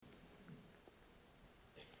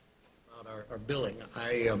about our billing.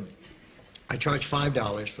 I charge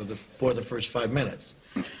 $5 for the first 5 minutes,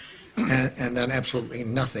 and then absolutely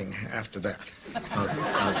nothing after that.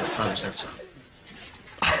 How does that sound?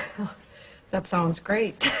 That sounds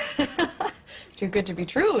great. Too good to be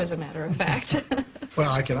true, as a matter of fact.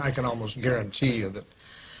 Well, I can almost guarantee you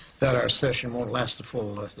that our session won't last the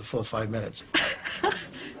full 5 minutes.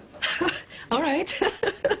 All right.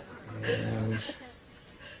 And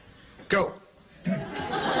go.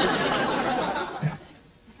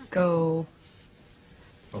 Go.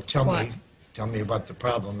 Well, tell What? me about the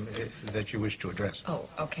problem that you wish to address. Oh,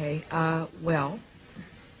 okay. Well,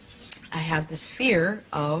 I have this fear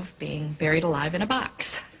of being buried alive in a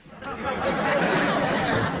box.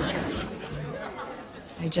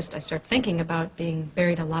 I start thinking about being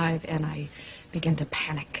buried alive, and I begin to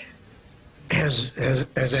panic. Has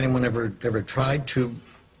anyone ever tried to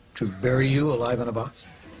bury you alive in a box?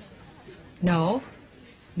 No,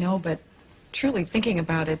 but truly thinking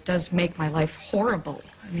about it does make my life horrible.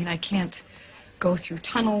 I mean, I can't go through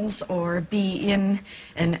tunnels or be in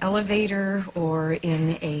an elevator or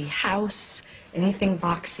in a house, anything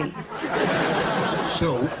boxy.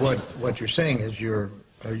 So what you're saying is you're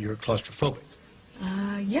claustrophobic.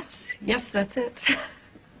 Yes, that's it.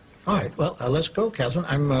 All right, well, let's go, Catherine.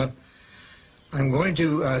 I'm going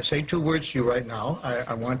to say 2 words to you right now.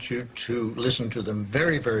 I want you to listen to them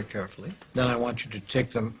very, very carefully. Then I want you to take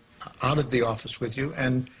them out of the office with you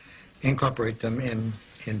and incorporate them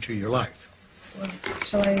into your life. Well,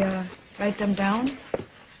 shall I write them down?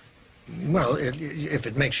 Well, if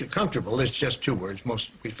it makes you comfortable, it's just 2 words.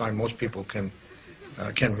 We find most people can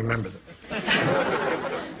remember them.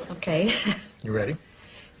 Okay. You ready?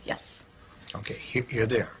 Yes. Okay, here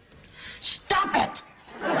they are. Stop it!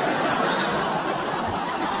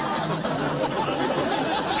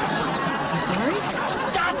 I'm sorry?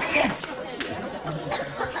 Stop it!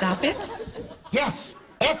 Stop it? Yes,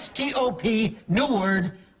 S-T-O-P, new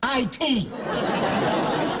word, I-T.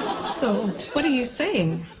 So, what are you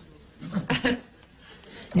saying?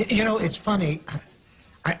 You know, it's funny.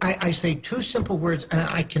 I say 2 simple words, and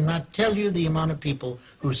I cannot tell you the amount of people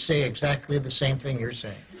who say exactly the same thing you're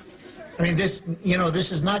saying. I mean, this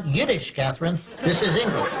is not Yiddish, Catherine. This is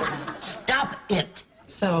English. Stop it.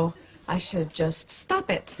 So, I should just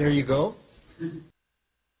stop it. There you go.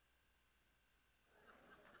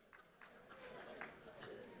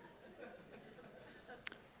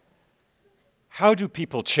 How do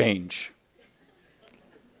people change?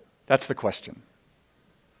 That's the question.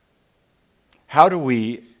 How do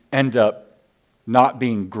we end up not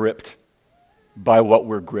being gripped by what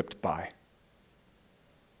we're gripped by?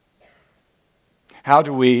 How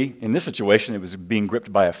do we, in this situation, it was being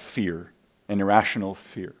gripped by a fear, an irrational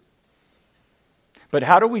fear. But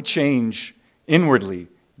how do we change inwardly,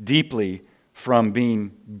 deeply, from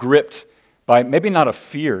being gripped by maybe not a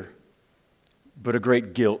fear, but a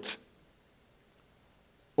great guilt,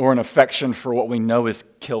 or an affection for what we know is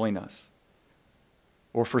killing us,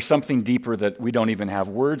 or for something deeper that we don't even have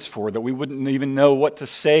words for, that we wouldn't even know what to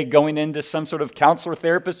say going into some sort of counselor,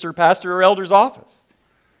 therapist, or pastor or elder's office?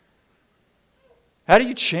 How do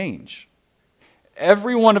you change?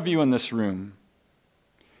 Every one of you in this room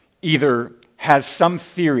either has some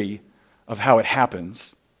theory of how it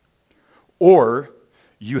happens, or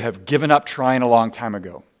you have given up trying a long time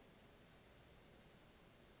ago.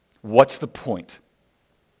 What's the point?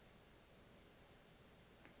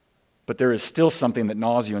 But there is still something that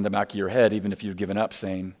gnaws you in the back of your head, even if you've given up,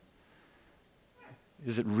 saying,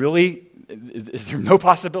 is there no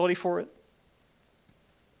possibility for it?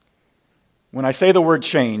 When I say the word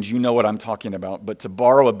change, you know what I'm talking about, but to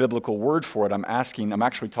borrow a biblical word for it, I'm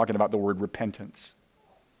actually talking about the word repentance.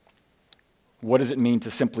 What does it mean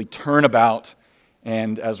to simply turn about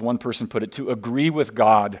and, as one person put it, to agree with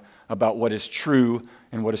God about what is true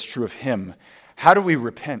and what is true of Him? How do we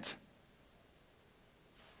repent?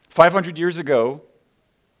 500 years ago,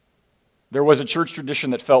 there was a church tradition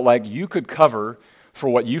that felt like you could cover for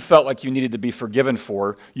what you felt like you needed to be forgiven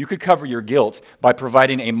for. You could cover your guilt by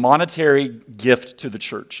providing a monetary gift to the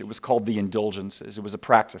church. It was called the indulgences. It was a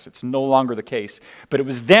practice. It's no longer the case. But it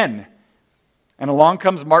was then. And along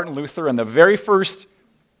comes Martin Luther, and the very first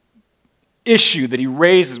issue that he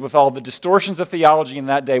raises with all the distortions of theology in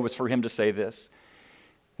that day was for him to say this.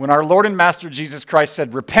 When our Lord and Master Jesus Christ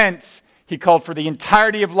said, repent, he called for the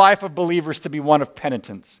entirety of life of believers to be one of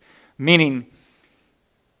penitence, meaning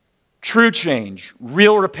true change,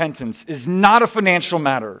 real repentance, is not a financial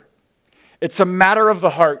matter. It's a matter of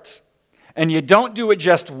the heart. And you don't do it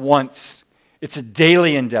just once. It's a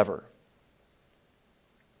daily endeavor.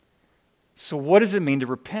 So what does it mean to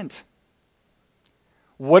repent?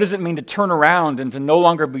 What does it mean to turn around and to no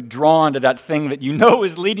longer be drawn to that thing that you know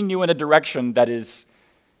is leading you in a direction that is,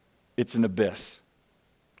 it's an abyss?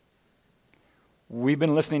 We've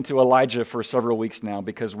been listening to Elijah for several weeks now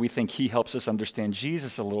because we think he helps us understand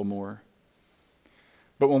Jesus a little more.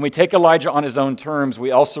 But when we take Elijah on his own terms,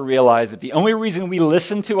 we also realize that the only reason we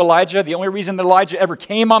listen to Elijah, the only reason that Elijah ever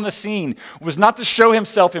came on the scene was not to show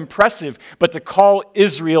himself impressive, but to call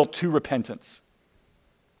Israel to repentance.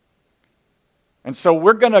 And so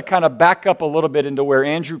we're going to kind of back up a little bit into where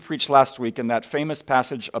Andrew preached last week in that famous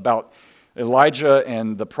passage about Elijah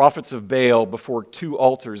and the prophets of Baal before two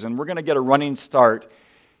altars. And we're going to get a running start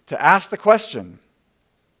to ask the question,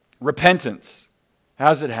 repentance, how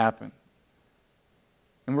does it happen?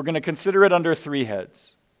 And we're going to consider it under three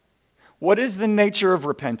heads. What is the nature of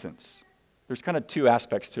repentance? There's kind of two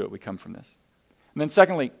aspects to it. We come from this. And then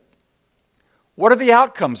secondly, what are the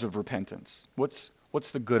outcomes of repentance? What's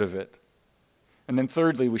the good of it? And then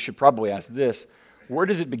thirdly, we should probably ask this, where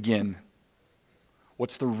does it begin?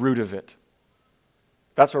 What's the root of it?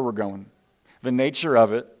 That's where we're going. The nature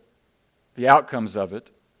of it, the outcomes of it,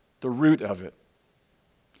 the root of it.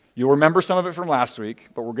 You'll remember some of it from last week,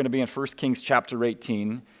 but we're going to be in 1 Kings chapter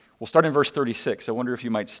 18. We'll start in verse 36. I wonder if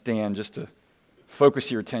you might stand just to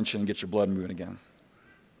focus your attention and get your blood moving again.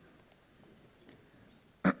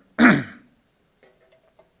 1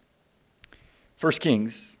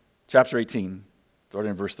 Kings chapter 18, starting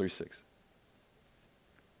in verse 36.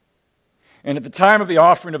 And at the time of the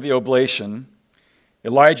offering of the oblation,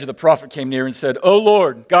 Elijah the prophet came near and said, O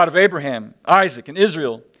Lord, God of Abraham, Isaac, and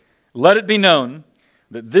Israel, let it be known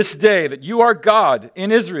that this day that you are God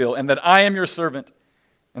in Israel, and that I am your servant,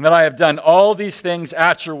 and that I have done all these things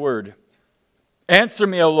at your word. Answer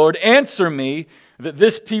me, O Lord, answer me, that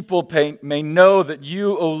this people may know that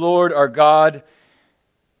you, O Lord, are God,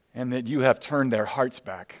 and that you have turned their hearts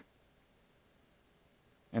back.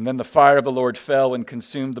 And then the fire of the Lord fell and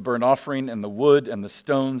consumed the burnt offering and the wood and the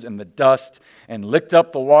stones and the dust and licked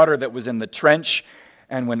up the water that was in the trench.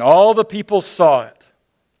 And when all the people saw it,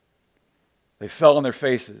 they fell on their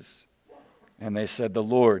faces and they said, the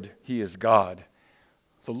Lord, He is God.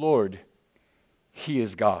 The Lord, He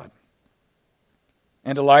is God.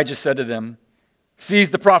 And Elijah said to them,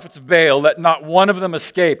 seize the prophets of Baal, let not one of them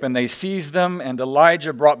escape. And they seized them, and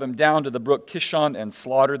Elijah brought them down to the brook Kishon and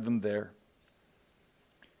slaughtered them there.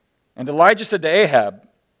 And Elijah said to Ahab,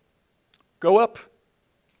 go up,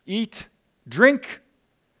 eat, drink,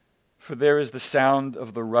 for there is the sound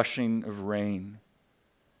of the rushing of rain.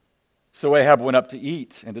 So Ahab went up to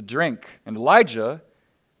eat and to drink, and Elijah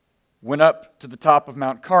went up to the top of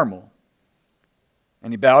Mount Carmel.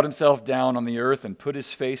 And he bowed himself down on the earth and put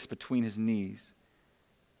his face between his knees.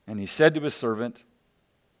 And he said to his servant,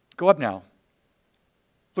 go up now,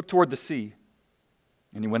 look toward the sea.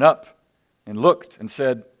 And he went up and looked and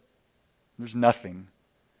said, there's nothing.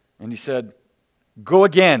 And he said, go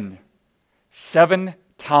again 7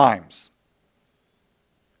 times.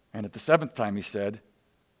 And at the 7th time he said,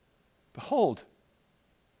 behold,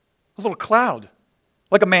 a little cloud,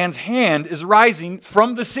 like a man's hand, is rising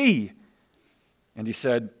from the sea. And he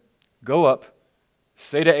said, go up,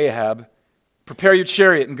 say to Ahab, prepare your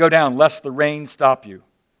chariot and go down, lest the rain stop you.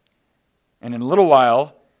 And in a little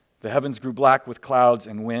while, the heavens grew black with clouds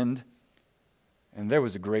and wind, and there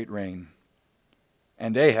was a great rain.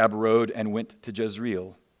 And Ahab rode and went to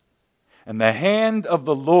Jezreel. And the hand of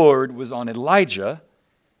the Lord was on Elijah,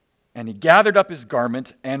 and he gathered up his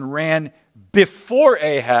garment and ran before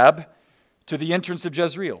Ahab to the entrance of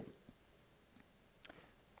Jezreel.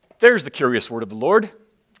 There's the curious word of the Lord.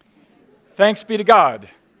 Thanks be to God.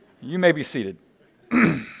 You may be seated.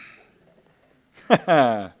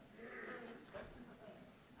 Now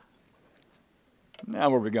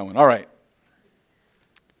where are we going? All right.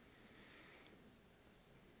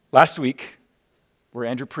 Last week, where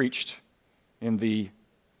Andrew preached in the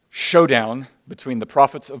showdown between the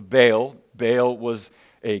prophets of Baal. Baal was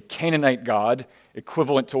a Canaanite god,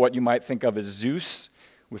 equivalent to what you might think of as Zeus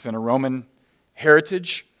within a Roman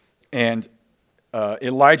heritage. And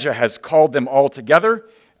Elijah has called them all together,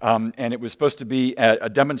 and it was supposed to be a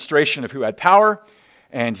demonstration of who had power.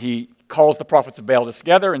 And he calls the prophets of Baal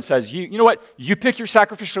together and says, you know what? You pick your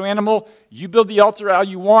sacrificial animal, you build the altar how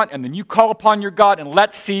you want, and then you call upon your God, and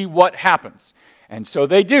let's see what happens. And so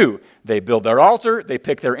they do. They build their altar, they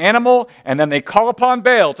pick their animal, and then they call upon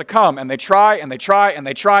Baal to come, and they try, and they try, and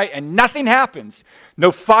they try, and nothing happens.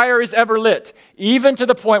 No fire is ever lit, even to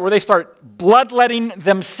the point where they start bloodletting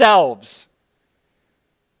themselves.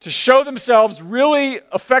 to show themselves really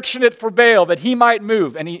affectionate for Baal, that he might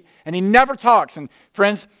move, and he never talks. And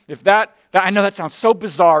friends, if that I know that sounds so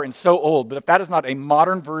bizarre and so old, but if that is not a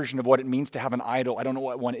modern version of what it means to have an idol, I don't know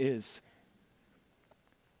what one is.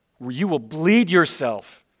 Where you will bleed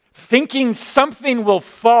yourself thinking something will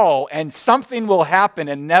fall and something will happen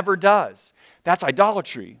and never does. That's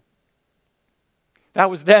idolatry. That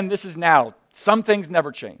was then, this is now. Some things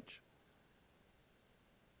never change.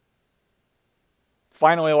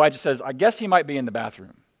 Finally, Elijah says, I guess he might be in the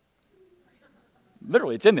bathroom.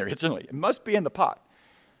 Literally, it's in there. It must be in the pot.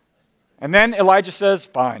 And then Elijah says,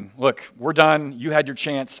 fine, look, we're done. You had your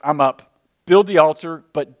chance. I'm up. Build the altar,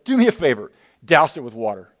 but do me a favor. Douse it with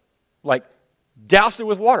water. Like, douse it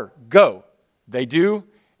with water. Go. They do,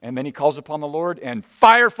 and then he calls upon the Lord, and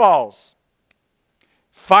fire falls.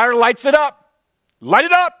 Fire lights it up. Light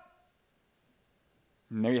it up.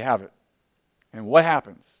 And there you have it. And what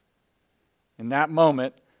happens? In that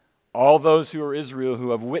moment, all those who are Israel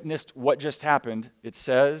who have witnessed what just happened, it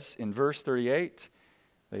says in verse 38,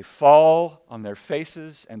 they fall on their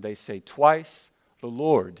faces and they say twice, the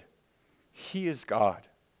Lord, He is God.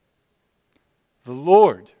 The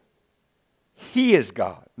Lord, He is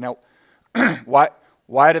God. Now,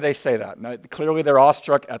 why do they say that? Now, clearly they're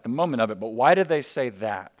awestruck at the moment of it, but why did they say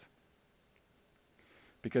that?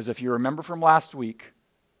 Because if you remember from last week,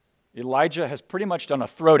 Elijah has pretty much done a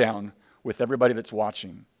throwdown with everybody that's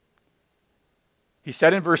watching. He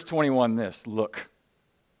said in verse 21 this, look,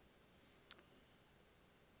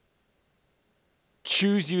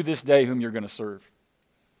 choose you this day whom you're going to serve.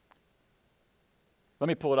 Let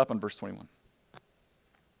me pull it up on verse 21.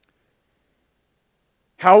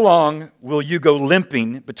 How long will you go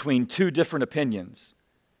limping between two different opinions?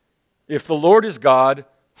 If the Lord is God,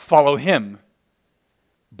 follow Him.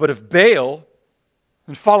 But if Baal,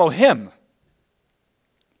 then follow him.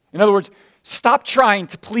 In other words, stop trying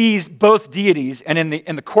to please both deities and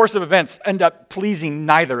in the course of events end up pleasing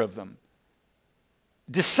neither of them.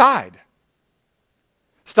 Decide.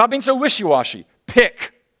 Stop being so wishy-washy.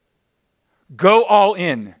 Pick. Go all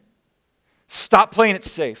in. Stop playing it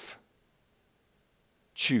safe.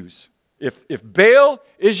 Choose. If Baal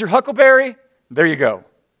is your huckleberry, there you go.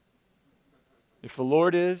 If the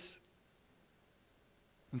Lord is,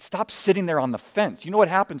 and stop sitting there on the fence. You know what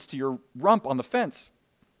happens to your rump on the fence.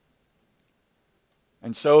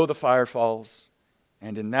 And so the fire falls,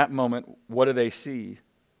 and in that moment, what do they see?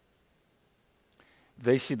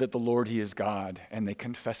 They see that the Lord, He is God, and they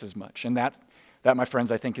confess as much. And that, my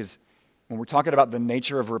friends, I think is, when we're talking about the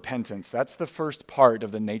nature of repentance, that's the first part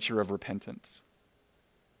of the nature of repentance.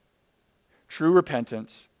 True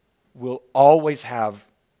repentance will always have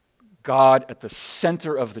God at the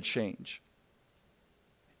center of the change.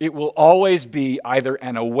 It will always be either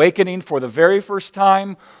an awakening for the very first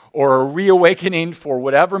time or a reawakening for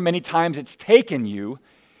whatever many times it's taken you,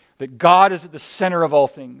 that God is at the center of all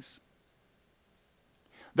things.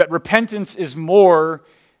 That repentance is more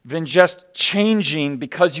than just changing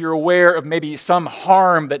because you're aware of maybe some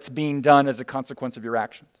harm that's being done as a consequence of your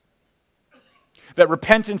actions. That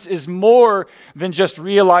repentance is more than just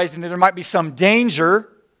realizing that there might be some danger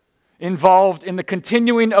involved in the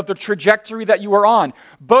continuing of the trajectory that you are on.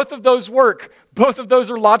 Both of those work. Both of those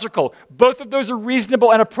are logical. Both of those are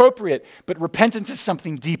reasonable and appropriate. But repentance is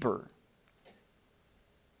something deeper.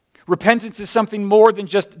 Repentance is something more than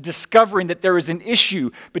just discovering that there is an issue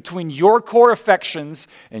between your core affections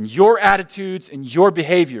and your attitudes and your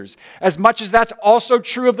behaviors, as much as that's also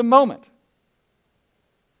true of the moment.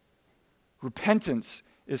 Repentance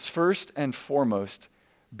is first and foremost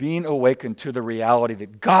being awakened to the reality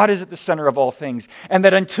that God is at the center of all things, and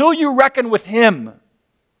that until you reckon with Him,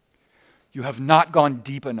 you have not gone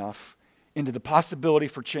deep enough into the possibility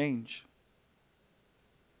for change.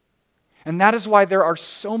 And that is why there are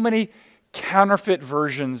so many counterfeit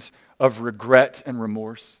versions of regret and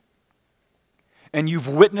remorse. And you've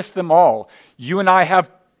witnessed them all. You and I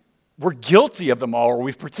we're guilty of them all, or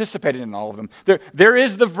we've participated in all of them. There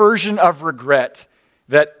is the version of regret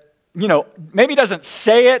that, maybe doesn't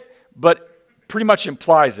say it, but pretty much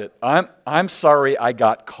implies it. I'm sorry I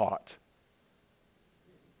got caught.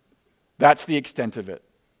 That's the extent of it.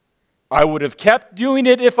 I would have kept doing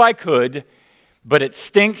it if I could, but it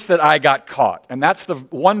stinks that I got caught. And that's the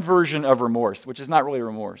one version of remorse, which is not really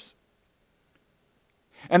remorse.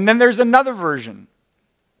 And then there's another version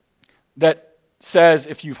that says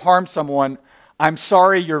if you've harmed someone, I'm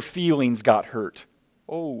sorry your feelings got hurt.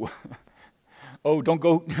 Oh,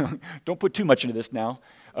 don't put too much into this now.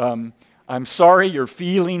 I'm sorry your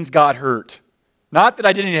feelings got hurt. Not that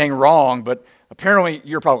I did anything wrong, but apparently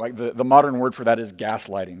you're probably like, the modern word for that is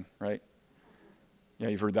gaslighting, right? Yeah,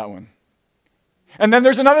 you've heard that one. And then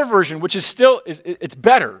there's another version, which is still, it's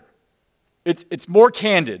better. It's more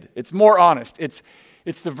candid. It's more honest. It's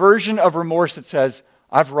the version of remorse that says,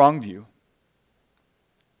 I've wronged you.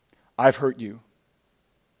 I've hurt you.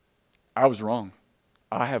 I was wrong.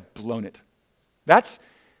 I have blown it. That's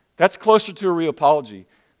closer to a real apology.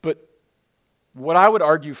 But what I would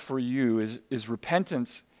argue for you is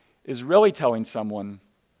repentance is really telling someone,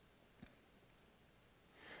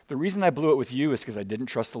 the reason I blew it with you is because I didn't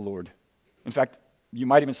trust the Lord. In fact, you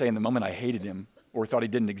might even say in the moment I hated him or thought he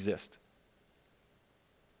didn't exist.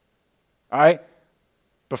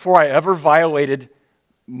 Before I ever violated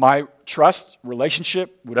my trust,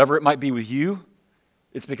 relationship, whatever it might be with you,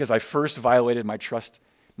 it's because I first violated my trust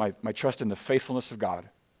in the faithfulness of God.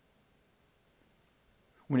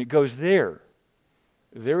 When it goes there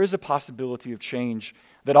is a possibility of change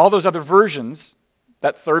that all those other versions,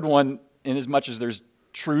 that third one, in as much as there's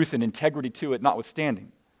truth and integrity to it,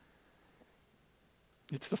 notwithstanding,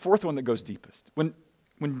 it's the fourth one that goes deepest. When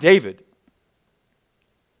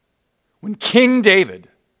King David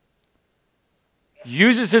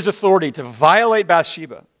uses his authority to violate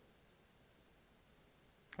Bathsheba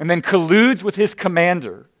and then colludes with his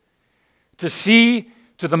commander to see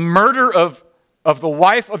to the murder of the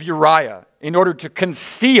wife of Uriah in order to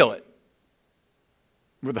conceal it,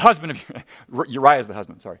 with the husband of Uriah is the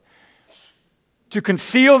husband, sorry, to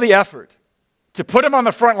conceal the effort, to put him on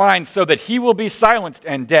the front line so that he will be silenced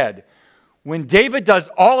and dead. When David does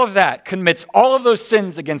all of that, commits all of those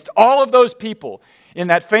sins against all of those people, in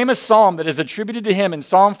that famous psalm that is attributed to him in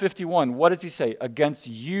Psalm 51, what does he say? Against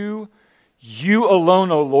you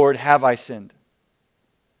alone, O Lord, have I sinned.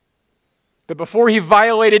 That before he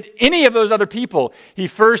violated any of those other people, he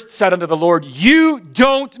first said unto the Lord, you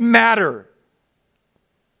don't matter.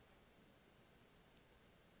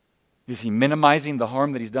 Is he minimizing the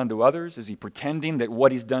harm that he's done to others? Is he pretending that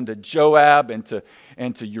what he's done to Joab and to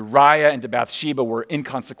Uriah and to Bathsheba were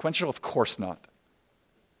inconsequential? Of course not.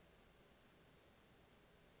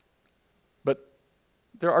 But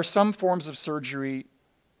there are some forms of surgery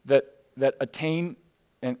that attain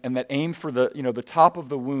and that aim for the top of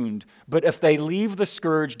the wound, but if they leave the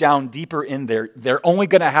scourge down deeper in there, they're only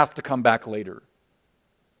going to have to come back later.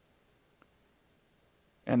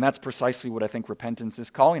 And that's precisely what I think repentance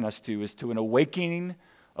is calling us to, is to an awakening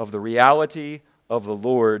of the reality of the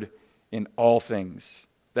Lord in all things.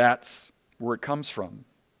 That's where it comes from.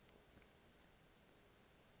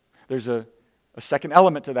 There's a second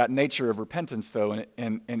element to that nature of repentance, though,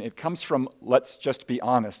 and it comes from, let's just be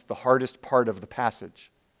honest, the hardest part of the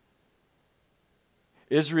passage.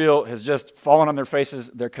 Israel has just fallen on their faces.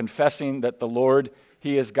 They're confessing that the Lord,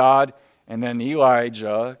 He is God. And then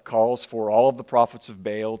Elijah calls for all of the prophets of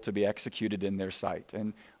Baal to be executed in their sight.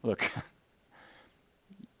 And look,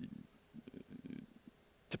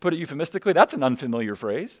 to put it euphemistically, that's an unfamiliar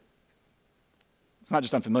phrase. It's not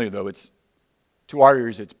just unfamiliar, though. It's, to our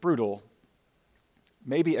ears, it's brutal,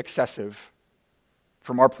 maybe excessive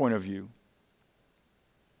from our point of view.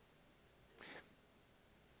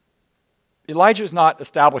 Elijah is not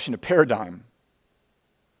establishing a paradigm.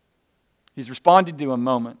 He's responding to a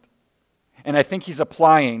moment. And I think he's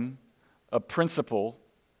applying a principle,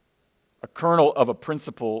 a kernel of a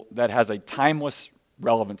principle that has a timeless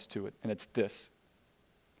relevance to it, and it's this.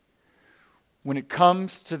 When it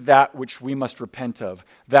comes to that which we must repent of,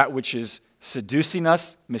 that which is seducing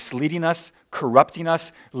us, misleading us, corrupting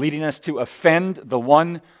us, leading us to offend the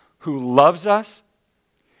one who loves us,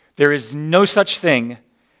 there is no such thing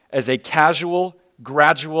as a casual,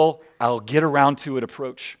 gradual, I'll get around to it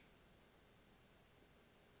approach.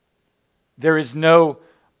 There is no,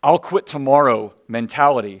 I'll quit tomorrow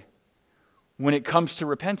mentality when it comes to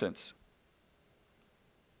repentance.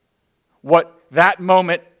 What that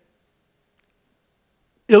moment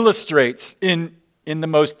illustrates in the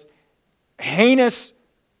most heinous,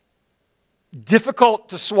 difficult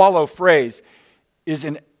to swallow phrase is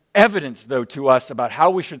an evidence, though, to us about how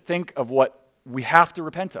we should think of what we have to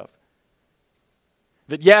repent of.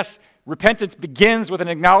 That yes, repentance begins with an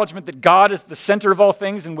acknowledgement that God is the center of all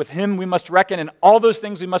things and with Him we must reckon, and all those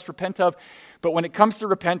things we must repent of. But when it comes to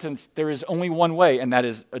repentance, there is only one way, and that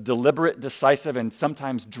is a deliberate, decisive, and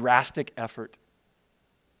sometimes drastic effort.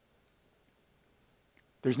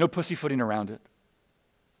 There's no pussyfooting around it.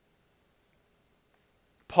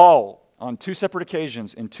 Paul, on two separate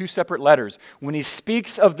occasions, in two separate letters, when he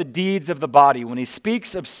speaks of the deeds of the body, when he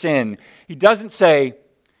speaks of sin, he doesn't say,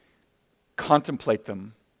 contemplate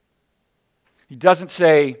them. He doesn't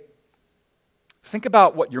say, think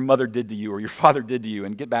about what your mother did to you or your father did to you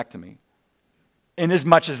and get back to me,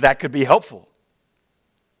 inasmuch as that could be helpful.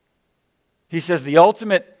 He says the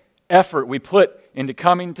ultimate effort we put into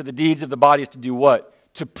coming to the deeds of the body is to do what?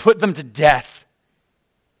 To put them to death.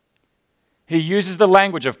 He uses the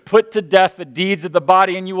language of put to death the deeds of the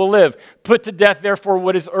body and you will live. Put to death, therefore,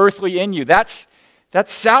 what is earthly in you. That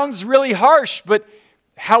sounds really harsh, but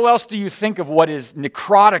how else do you think of what is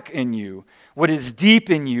necrotic in you, what is deep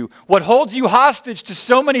in you, what holds you hostage to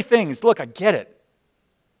so many things? Look, I get it.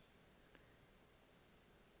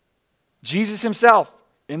 Jesus himself,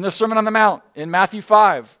 in the Sermon on the Mount, in Matthew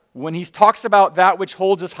 5, when he talks about that which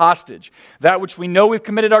holds us hostage, that which we know we've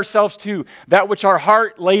committed ourselves to, that which our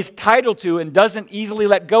heart lays title to and doesn't easily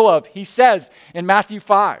let go of, he says in Matthew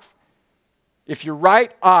 5, if your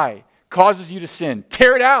right eye causes you to sin,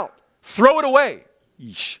 tear it out, throw it away.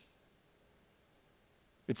 Yeesh.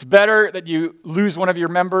 It's better that you lose one of your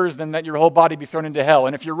members than that your whole body be thrown into hell.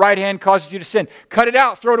 And if your right hand causes you to sin, cut it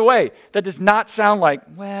out, throw it away. That does not sound like,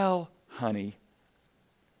 well, honey.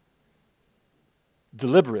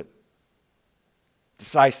 Deliberate,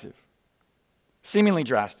 decisive, seemingly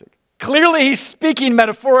drastic. Clearly, he's speaking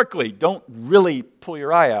metaphorically. Don't really pull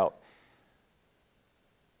your eye out.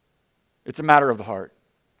 It's a matter of the heart.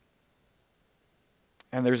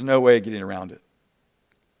 And there's no way of getting around it.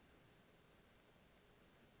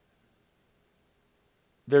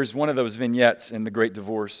 There's one of those vignettes in The Great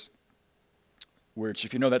Divorce, which,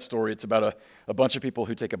 if you know that story, it's about a bunch of people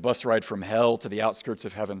who take a bus ride from hell to the outskirts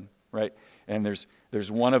of heaven, right? And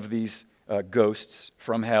there's one of these ghosts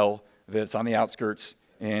from hell that's on the outskirts,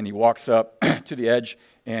 and he walks up to the edge,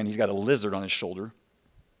 and he's got a lizard on his shoulder.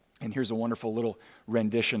 And here's a wonderful little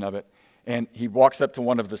rendition of it. And he walks up to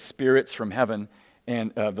one of the spirits from heaven,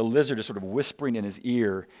 and the lizard is sort of whispering in his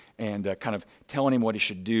ear and kind of telling him what he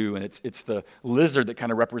should do. And it's the lizard that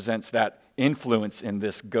kind of represents that influence in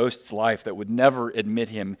this ghost's life that would never admit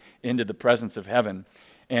him into the presence of heaven.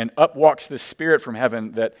 And up walks this spirit from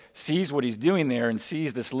heaven that sees what he's doing there and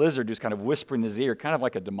sees this lizard who's kind of whispering in his ear, kind of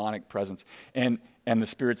like a demonic presence. And the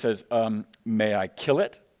spirit says, may I kill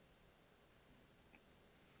it?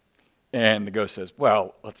 And the ghost says,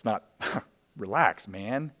 well, let's not relax,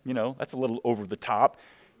 man. You know, that's a little over the top.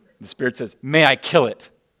 The spirit says, may I kill it?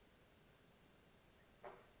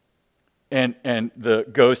 And the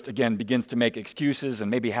ghost, again, begins to make excuses and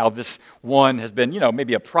maybe how this one has been,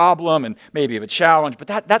 maybe a problem and maybe a challenge, but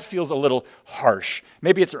that feels a little harsh.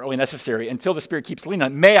 Maybe it's not really necessary until the spirit keeps leaning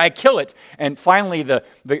on, may I kill it? And finally,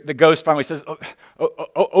 the ghost finally says,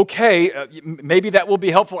 okay, maybe that will be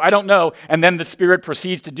helpful, I don't know. And then the spirit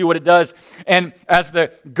proceeds to do what it does. And as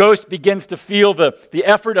the ghost begins to feel the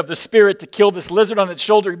effort of the spirit to kill this lizard on its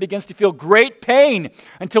shoulder, he begins to feel great pain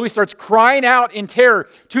until he starts crying out in terror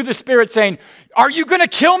to the spirit, saying, are you going to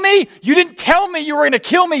kill me? You didn't tell me you were going to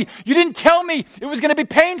kill me. You didn't tell me it was going to be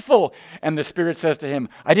painful. And the spirit says to him,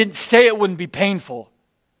 I didn't say it wouldn't be painful.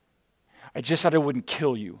 I just said I wouldn't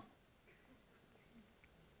kill you.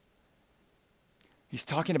 He's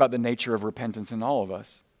talking about the nature of repentance in all of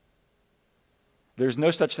us. There's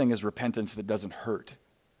no such thing as repentance that doesn't hurt.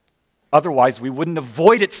 Otherwise, we wouldn't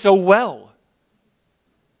avoid it so well.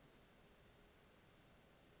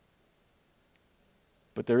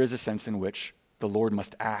 But there is a sense in which the Lord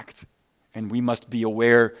must act, and we must be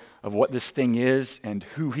aware of what this thing is and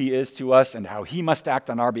who he is to us and how he must act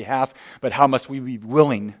on our behalf, but how must we be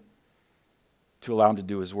willing to allow him to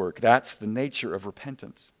do his work. That's the nature of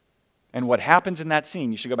repentance. And what happens in that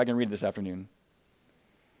scene, you should go back and read it this afternoon,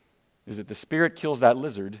 is that the spirit kills that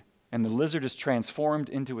lizard, and the lizard is transformed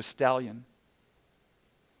into a stallion,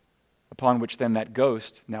 upon which then that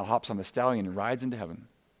ghost now hops on the stallion and rides into heaven.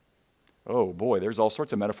 Oh boy, there's all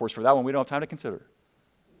sorts of metaphors for that one we don't have time to consider.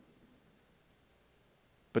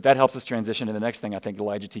 But that helps us transition to the next thing I think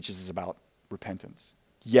Elijah teaches us about repentance.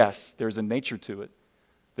 Yes, there's a nature to it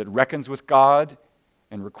that reckons with God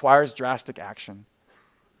and requires drastic action.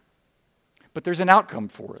 But there's an outcome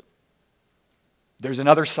for it. There's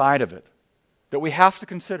another side of it that we have to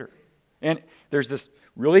consider. And there's this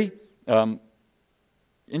really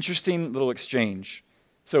interesting little exchange.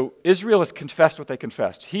 So Israel has confessed what they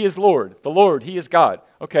confessed. He is Lord. The Lord, he is God.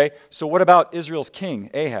 Okay, so what about Israel's king,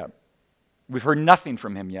 Ahab? We've heard nothing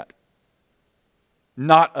from him yet.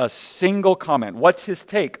 Not a single comment. What's his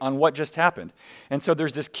take on what just happened? And so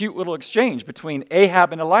there's this cute little exchange between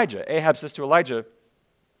Ahab and Elijah. Ahab says to Elijah,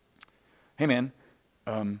 hey man,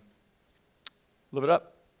 live it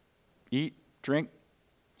up. Eat, drink,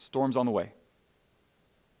 storm's on the way.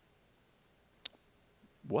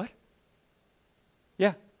 What?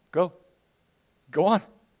 Yeah, go. Go on.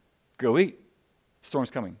 Go eat. Storm's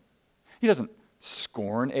coming. He doesn't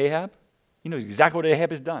scorn Ahab. He knows exactly what Ahab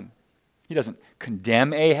has done. He doesn't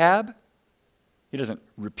condemn Ahab. He doesn't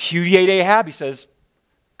repudiate Ahab. He says,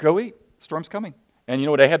 go eat. Storm's coming. And you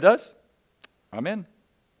know what Ahab does? I'm in.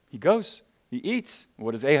 He goes. He eats.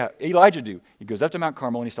 What does Elijah do? He goes up to Mount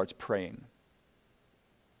Carmel and he starts praying.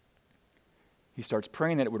 He starts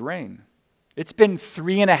praying that it would rain. It's been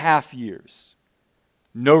 3.5 years.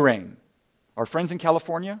 No rain. Our friends in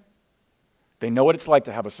California, they know what it's like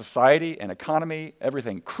to have a society, an economy,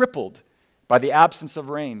 everything crippled by the absence of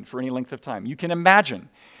rain for any length of time. You can imagine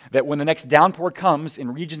that when the next downpour comes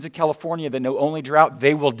in regions of California that know only drought,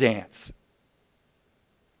 they will dance.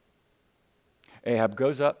 Ahab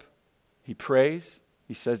goes up, he prays,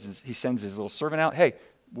 he sends his little servant out. Hey,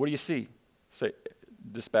 what do you see?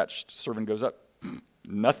 Dispatched servant goes up.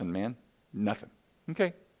 Nothing, man. Nothing.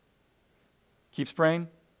 Okay. Keeps praying.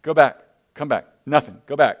 Go back. Come back. Nothing.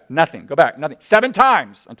 Go back. Nothing. Go back. Nothing. 7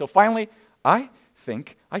 times until finally, I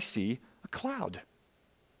think I see a cloud.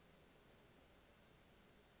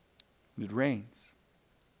 And it rains.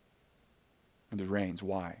 And it rains.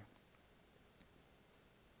 Why?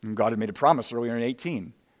 And God had made a promise earlier in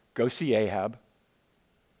 18. Go see Ahab,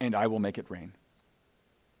 and I will make it rain.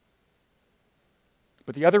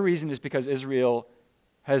 But the other reason is because Israel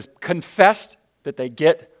has confessed that they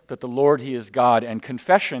get that the Lord, He is God, and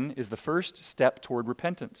confession is the first step toward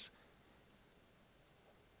repentance.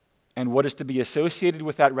 And what is to be associated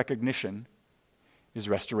with that recognition is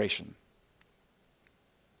restoration.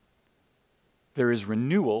 There is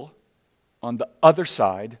renewal on the other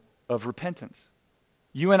side of repentance.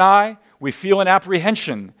 You and I, we feel an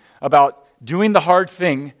apprehension about doing the hard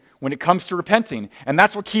thing when it comes to repenting, and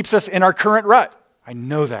that's what keeps us in our current rut. I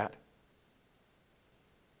know that.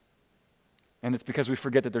 And it's because we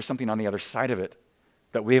forget that there's something on the other side of it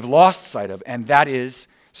that we have lost sight of, and that is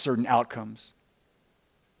certain outcomes.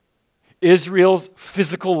 Israel's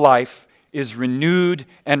physical life is renewed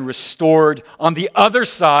and restored on the other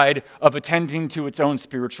side of attending to its own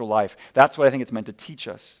spiritual life. That's what I think it's meant to teach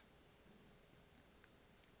us.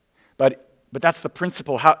 But that's the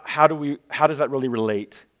principle. How does that really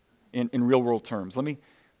relate in real world terms? Let me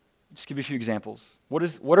just give you a few examples.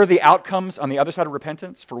 What are the outcomes on the other side of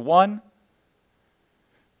repentance? For one,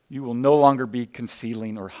 you will no longer be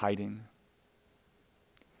concealing or hiding.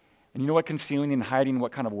 And you know what concealing and hiding,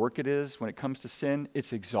 what kind of work it is when it comes to sin?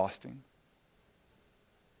 It's exhausting.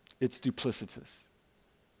 It's duplicitous.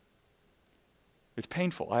 It's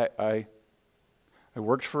painful. I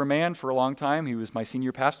worked for a man for a long time. He was my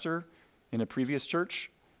senior pastor in a previous church,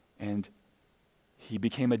 and he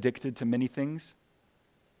became addicted to many things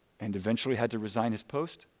and eventually had to resign his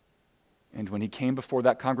post. And when he came before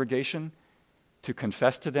that congregation to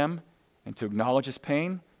confess to them and to acknowledge his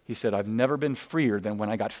pain, he said, I've never been freer than when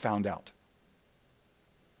I got found out.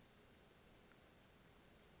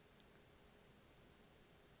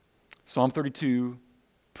 Psalm 32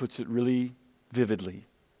 puts it really vividly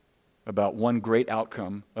about one great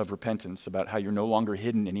outcome of repentance, about how you're no longer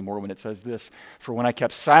hidden anymore when it says this, for when I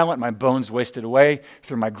kept silent, my bones wasted away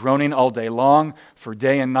through my groaning all day long. For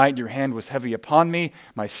day and night your hand was heavy upon me.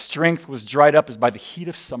 My strength was dried up as by the heat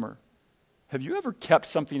of summer. Have you ever kept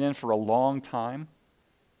something in for a long time?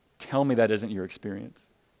 Tell me that isn't your experience.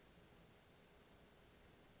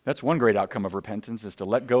 That's one great outcome of repentance, is to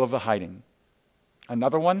let go of the hiding.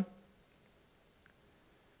 Another one,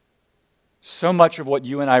 so much of what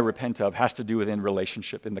you and I repent of has to do with in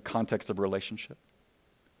relationship, in the context of relationship.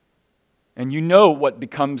 And you know what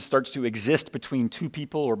starts to exist between two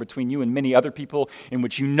people or between you and many other people, in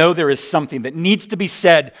which you know there is something that needs to be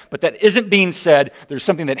said, but that isn't being said. There's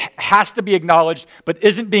something that has to be acknowledged, but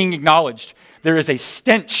isn't being acknowledged. There is a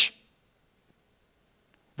stench.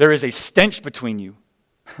 There is a stench between you.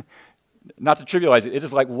 Not to trivialize it, it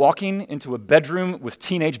is like walking into a bedroom with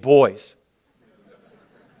teenage boys.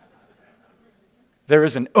 There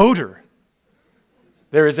is an odor.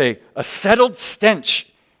 There is a settled stench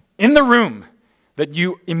in the room that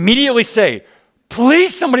you immediately say,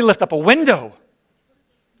 please somebody lift up a window.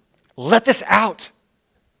 Let this out.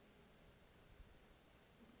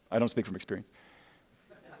 I don't speak from experience.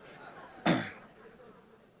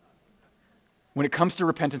 When it comes to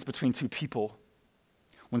repentance between two people,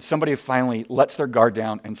 when somebody finally lets their guard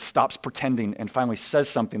down and stops pretending and finally says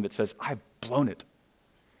something that says, I've blown it,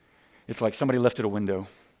 it's like somebody lifted a window.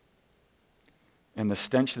 And the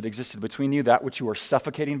stench that existed between you, that which you were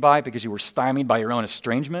suffocating by because you were stymied by your own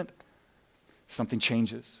estrangement, something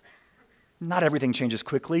changes. Not everything changes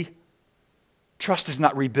quickly. Trust is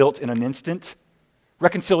not rebuilt in an instant.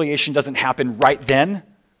 Reconciliation doesn't happen right then,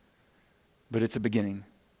 but it's a beginning.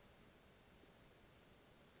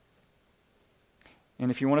 And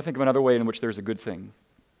if you want to think of another way in which there's a good thing,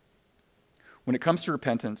 when it comes to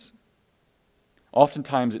repentance,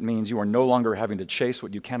 oftentimes it means you are no longer having to chase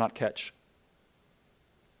what you cannot catch.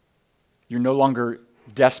 You're no longer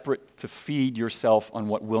desperate to feed yourself on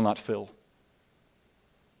what will not fill.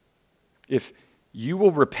 If you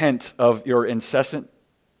will repent of your incessant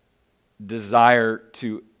desire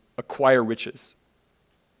to acquire riches,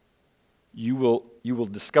 you will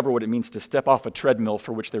discover what it means to step off a treadmill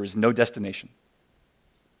for which there is no destination.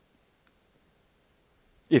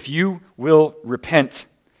 If you will repent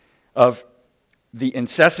of the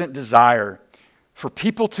incessant desire for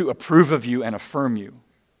people to approve of you and affirm you.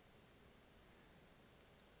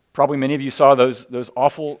 Probably many of you saw those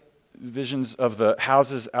awful visions of the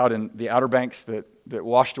houses out in the Outer Banks that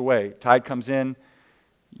washed away. Tide comes in.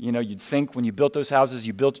 You know, you'd think when you built those houses,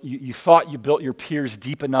 you thought you built your piers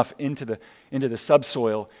deep enough into the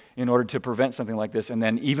subsoil in order to prevent something like this, and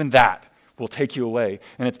then even that will take you away.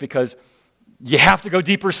 And it's because you have to go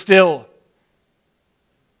deeper still,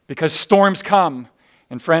 because storms come.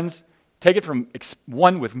 And friends, take it from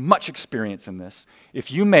one with much experience in this.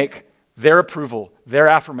 If you make their approval, their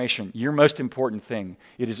affirmation, your most important thing,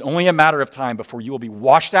 it is only a matter of time before you will be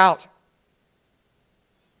washed out.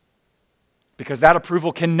 Because that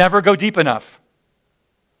approval can never go deep enough.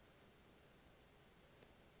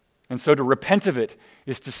 And so to repent of it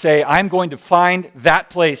is to say, I'm going to find that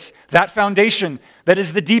place, that foundation that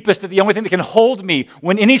is the deepest, that the only thing that can hold me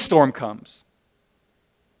when any storm comes.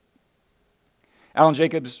 Alan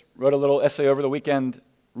Jacobs wrote a little essay over the weekend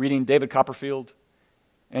reading David Copperfield,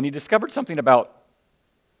 and he discovered something about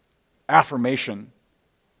affirmation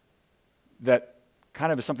that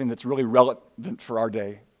kind of is something that's really relevant for our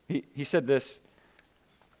day. He said this: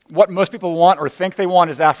 what most people want or think they want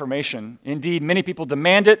is affirmation. Indeed, many people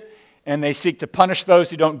demand it, and they seek to punish those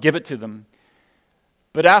who don't give it to them.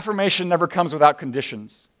 But affirmation never comes without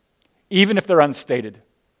conditions, even if they're unstated.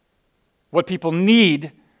 What people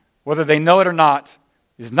need, whether they know it or not,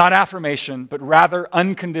 is not affirmation, but rather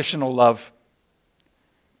unconditional love.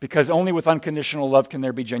 Because only with unconditional love can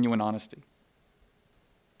there be genuine honesty.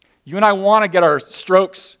 You and I want to get our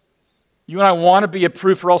strokes. You and I want to be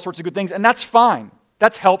approved for all sorts of good things, and that's fine.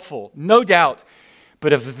 That's helpful, no doubt.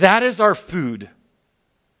 But if that is our food,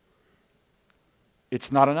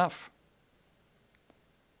 it's not enough.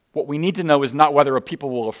 What we need to know is not whether a people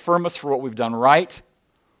will affirm us for what we've done right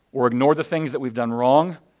or ignore the things that we've done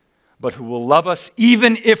wrong, but who will love us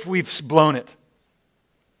even if we've blown it.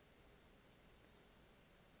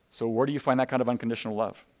 So where do you find that kind of unconditional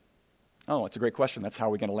love? Oh, it's a great question. That's how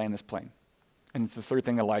we're going to land this plane. And it's the third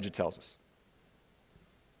thing Elijah tells us.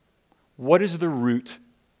 What is the root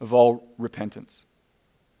of all repentance?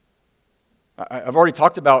 I've already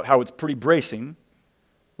talked about how it's pretty bracing,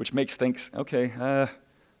 which makes things, okay, I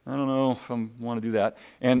don't know if I want to do that.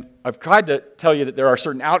 And I've tried to tell you that there are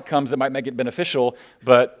certain outcomes that might make it beneficial,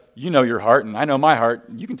 but you know your heart, and I know my heart.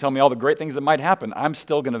 You can tell me all the great things that might happen. I'm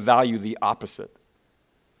still going to value the opposite.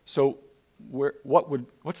 So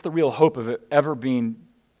what's the real hope of it ever being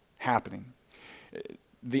happening?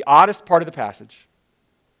 The oddest part of the passage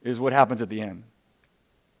is what happens at the end.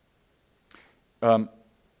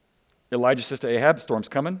 Elijah says to Ahab, "Storm's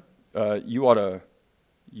coming. You ought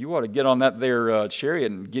to get on that there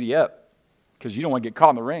chariot and giddy up, because you don't want to get caught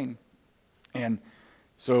in the rain." And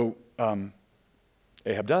so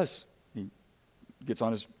Ahab does. He gets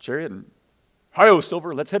on his chariot and, "Hi-yo,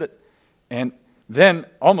 Silver, let's hit it." And then,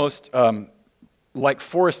 almost like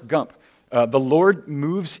Forrest Gump, the Lord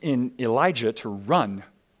moves in Elijah to run.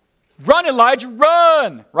 Run, Elijah,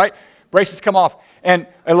 run! Right? Braces come off. And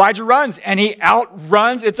Elijah runs, and he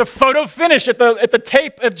outruns. It's a photo finish at the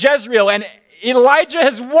tape of Jezreel, and Elijah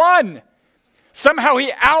has won. Somehow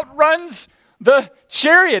he outruns the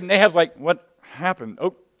chariot, and Ahab's like, "What happened?"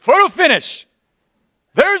 "Oh, photo finish.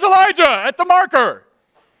 There's Elijah at the marker."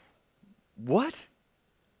 What?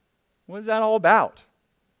 What is that all about?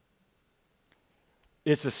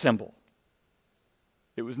 It's a symbol.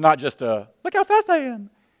 It was not just a, "Look how fast I am."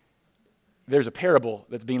 There's a parable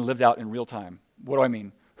that's being lived out in real time. What do I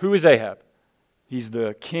mean? Who is Ahab? He's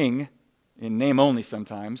the king, in name only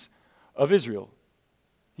sometimes, of Israel.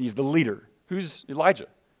 He's the leader. Who's Elijah?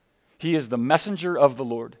 He is the messenger of the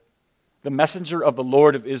Lord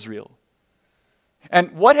of Israel.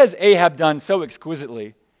 And what has Ahab done so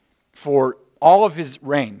exquisitely for all of his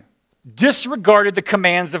reign? Disregarded the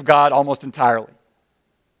commands of God almost entirely.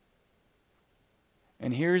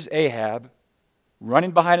 And here's Ahab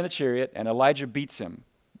running behind in the chariot, and Elijah beats him.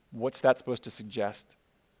 What's that supposed to suggest?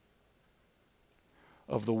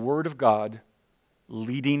 Of the Word of God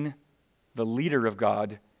leading the leader of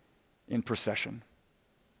God in procession.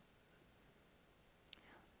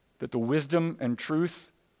 That the wisdom and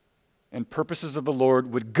truth and purposes of the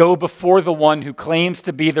Lord would go before the one who claims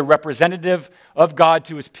to be the representative of God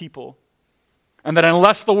to his people. And that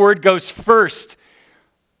unless the Word goes first,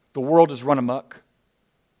 The world has run amok.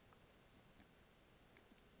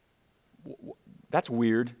 That's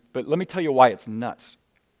weird, but let me tell you why it's nuts.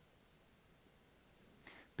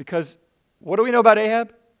 Because what do we know about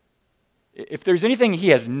Ahab? If there's anything he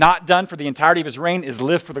has not done for the entirety of his reign is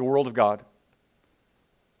live for the world of God.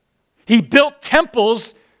 He built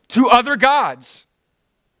temples to other gods.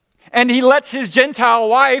 And he lets his Gentile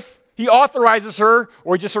wife, he authorizes her,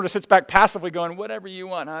 or he just sort of sits back passively going, whatever you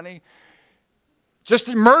want, honey, just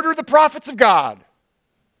to murder the prophets of God.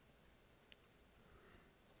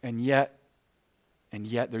 And yet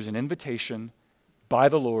there's an invitation by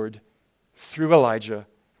the Lord through Elijah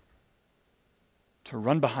to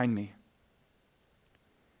run behind me,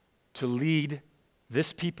 to lead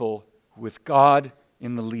this people with God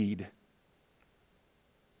in the lead.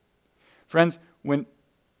 Friends, when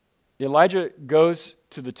Elijah goes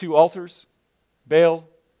to the two altars, Baal,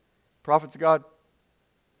 prophets of God,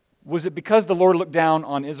 was it because the Lord looked down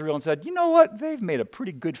on Israel and said, you know what, they've made a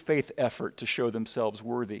pretty good faith effort to show themselves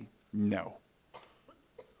worthy? No.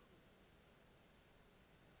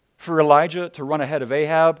 For Elijah to run ahead of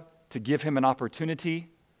Ahab, to give him an opportunity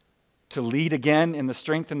to lead again in the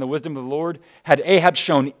strength and the wisdom of the Lord, had Ahab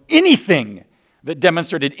shown anything that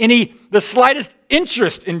demonstrated the slightest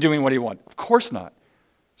interest in doing what he wanted? Of course not.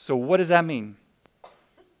 So what does that mean?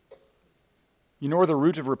 You know where the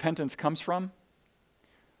root of repentance comes from?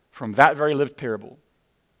 From that very lived parable.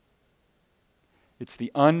 It's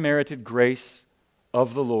the unmerited grace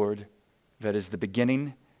of the Lord that is the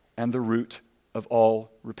beginning and the root of all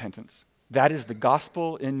repentance. That is the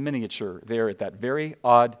gospel in miniature there at that very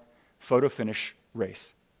odd photo finish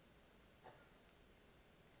race.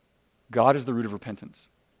 God is the root of repentance.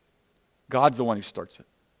 God's the one who starts it.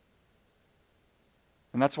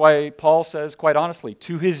 And that's why Paul says, quite honestly,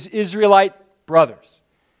 to his Israelite brothers,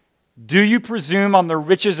 do you presume on the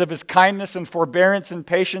riches of his kindness and forbearance and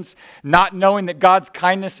patience, not knowing that God's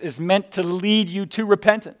kindness is meant to lead you to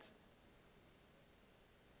repentance?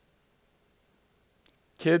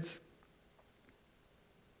 Kids,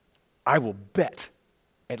 I will bet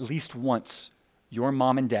at least once your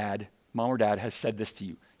mom or dad has said this to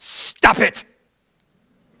you. Stop it!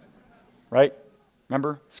 Right?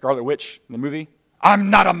 Remember Scarlet Witch in the movie? I'm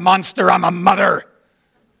not a monster, I'm a mother.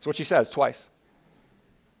 That's what she says twice.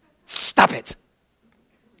 Stop it!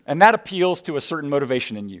 And that appeals to a certain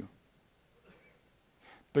motivation in you.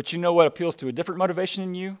 But you know what appeals to a different motivation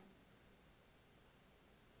in you?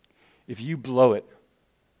 If you blow it,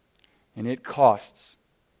 and it costs,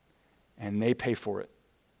 and they pay for it,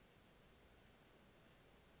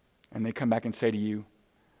 and they come back and say to you,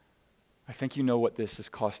 I think you know what this has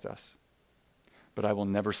cost us, but I will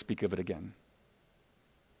never speak of it again.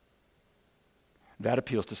 That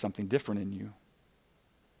appeals to something different in you.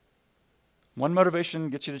 One motivation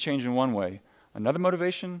gets you to change in one way. Another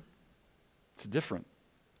motivation, it's different.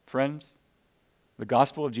 Friends, the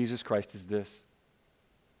gospel of Jesus Christ is this.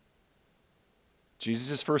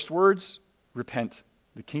 Jesus' first words, repent.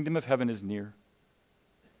 The kingdom of heaven is near.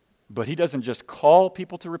 But he doesn't just call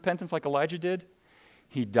people to repentance like Elijah did.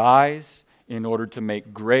 He dies in order to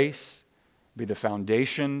make grace be the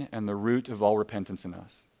foundation and the root of all repentance in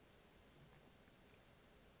us.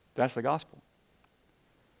 That's the gospel.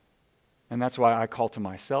 And that's why I call to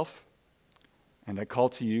myself and I call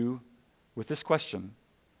to you with this question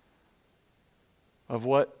of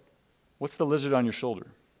what's the lizard on your shoulder?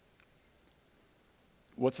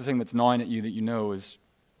 What's the thing that's gnawing at you that you know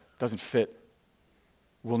doesn't fit,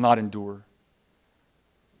 will not endure?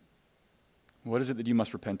 What is it that you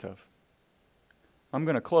must repent of? I'm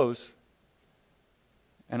going to close,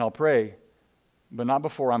 and I'll pray, but not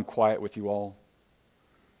before I'm quiet with you all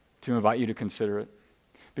to invite you to consider it.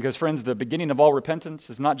 Because, friends, the beginning of all repentance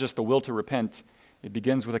is not just the will to repent. It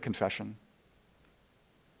begins with a confession.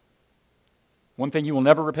 One thing you will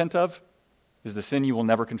never repent of is the sin you will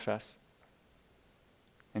never confess.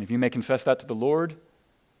 And if you may confess that to the Lord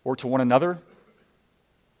or to one another,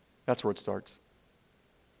 that's where it starts.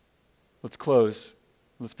 Let's close.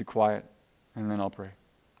 Let's be quiet, and then I'll pray.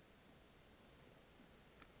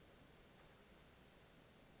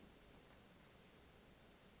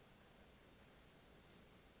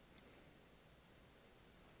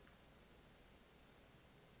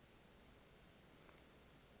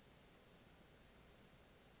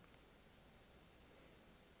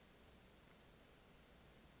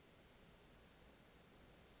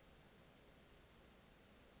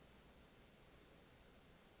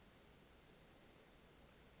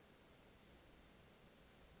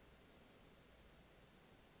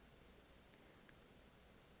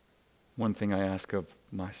 One thing I ask of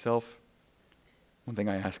myself, one thing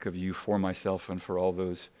I ask of you for myself and for all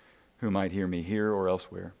those who might hear me here or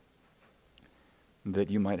elsewhere. that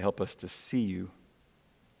you might help us to see you.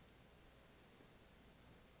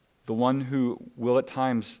 The one who will at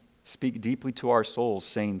times speak deeply to our souls,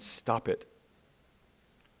 saying, "Stop it,"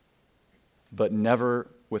 but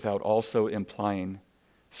never without also implying,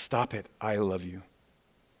 "Stop it, I love you."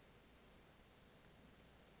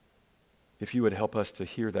 If you would help us to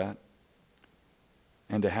hear that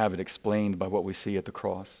and to have it explained by what we see at the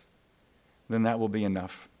cross, then that will be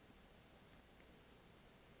enough.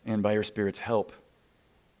 And by your Spirit's help,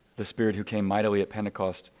 the Spirit who came mightily at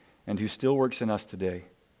Pentecost and who still works in us today,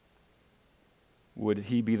 would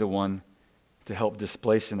he be the one to help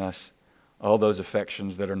displace in us all those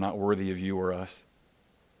affections that are not worthy of you or us,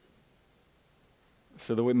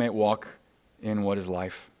 so that we may walk in what is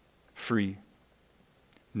life, free,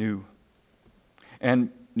 new,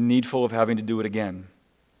 and needful of having to do it again,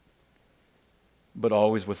 but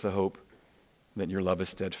always with the hope that your love is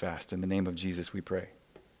steadfast. In the name of Jesus we pray.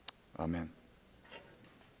 Amen.